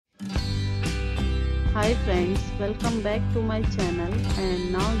Hi friends, welcome back to my channel,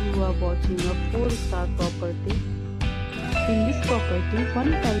 and now you are watching a 4-star property. In this property,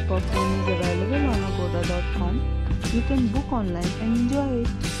 one type of room is available on agoda.com. You can book online and enjoy it.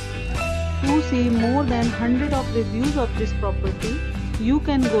 To see more than 100 of reviews of this property, you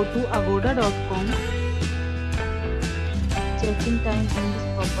can go to agoda.com. Check-in time in this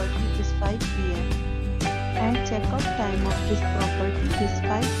property is 5 p.m. and check-out time of this property is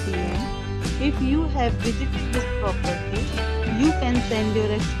 5 p.m. If you have visited this property, you can send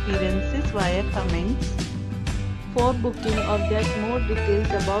your experiences via comments. For booking or get more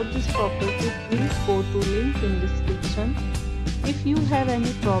details about this property, please go to link in description. If you have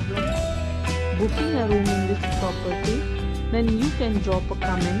any problem booking a room in this property, then you can drop a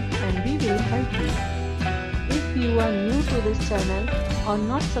comment and we will help you. If you are new to this channel or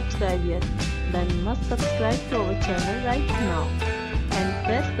not subscribed yet, then must subscribe to our channel right now and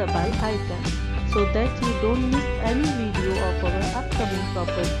press the bell icon so that you don't miss any video of our upcoming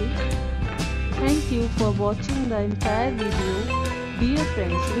property. Thank you for watching the entire video. Dear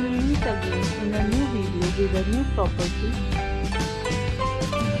friends, we'll meet again in a new video with a new property.